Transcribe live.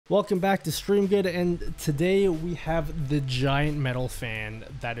Welcome back to StreamGood, and today we have the giant metal fan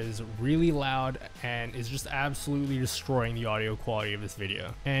that is really loud and is just absolutely destroying the audio quality of this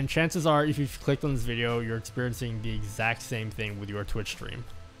video. And chances are, if you've clicked on this video, you're experiencing the exact same thing with your Twitch stream.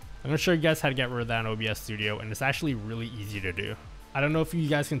 I'm going to show you guys how to get rid of that in OBS Studio, and it's actually really easy to do. I don't know if you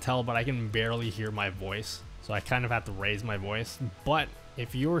guys can tell, but I can barely hear my voice, so I kind of have to raise my voice. But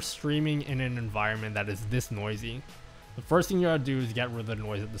if you're streaming in an environment that is this noisy, the first thing you gotta do is get rid of the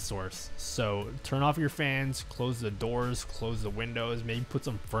noise at the source. So turn off your fans, close the doors, close the windows, maybe put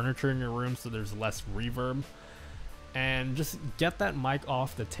some furniture in your room so there's less reverb, and just get that mic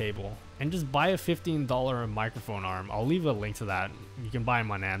off the table. And just buy a $15 microphone arm. I'll leave a link to that. You can buy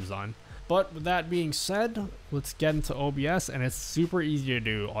them on Amazon. But with that being said, let's get into OBS, and it's super easy to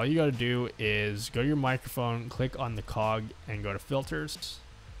do. All you gotta do is go to your microphone, click on the cog, and go to filters,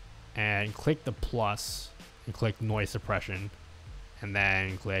 and click the plus, and click noise suppression, and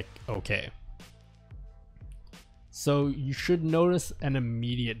then click OK. So you should notice an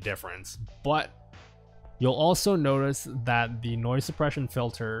immediate difference, but you'll also notice that the noise suppression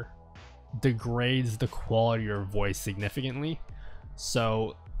filter degrades the quality of your voice significantly.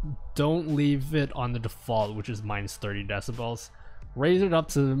 So don't leave it on the default, which is minus 30 decibels. Raise it up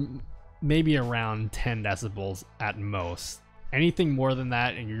to maybe around 10 decibels at most. Anything more than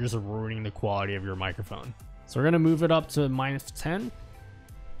that and you're just ruining the quality of your microphone. So we're going to move it up to minus 10,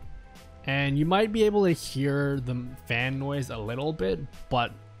 and you might be able to hear the fan noise a little bit,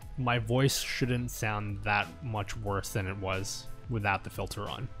 but my voice shouldn't sound that much worse than it was without the filter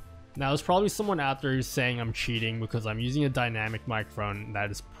on. Now there's probably someone out there who's saying I'm cheating because I'm using a dynamic microphone that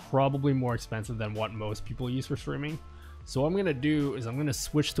is probably more expensive than what most people use for streaming. So what I'm going to do is I'm going to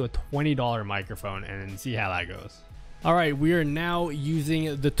switch to a $20 microphone and see how that goes. Alright, we are now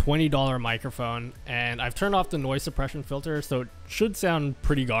using the $20 microphone, and I've turned off the noise suppression filter, so it should sound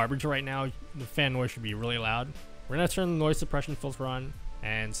pretty garbage right now. The fan noise should be really loud. We're going to turn the noise suppression filter on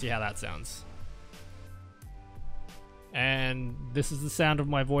and see how that sounds. And this is the sound of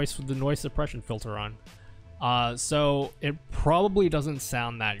my voice with the noise suppression filter on. So it probably doesn't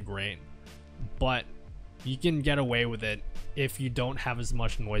sound that great, but you can get away with it if you don't have as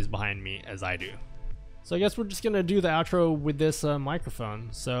much noise behind me as I do. So I guess we're just gonna do the outro with this microphone.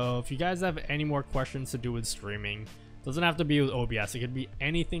 So if you guys have any more questions to do with streaming, it doesn't have to be with OBS, it could be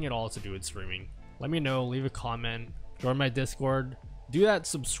anything at all to do with streaming. Let me know, leave a comment, join my Discord, do that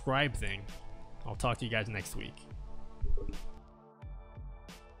subscribe thing. I'll talk to you guys next week.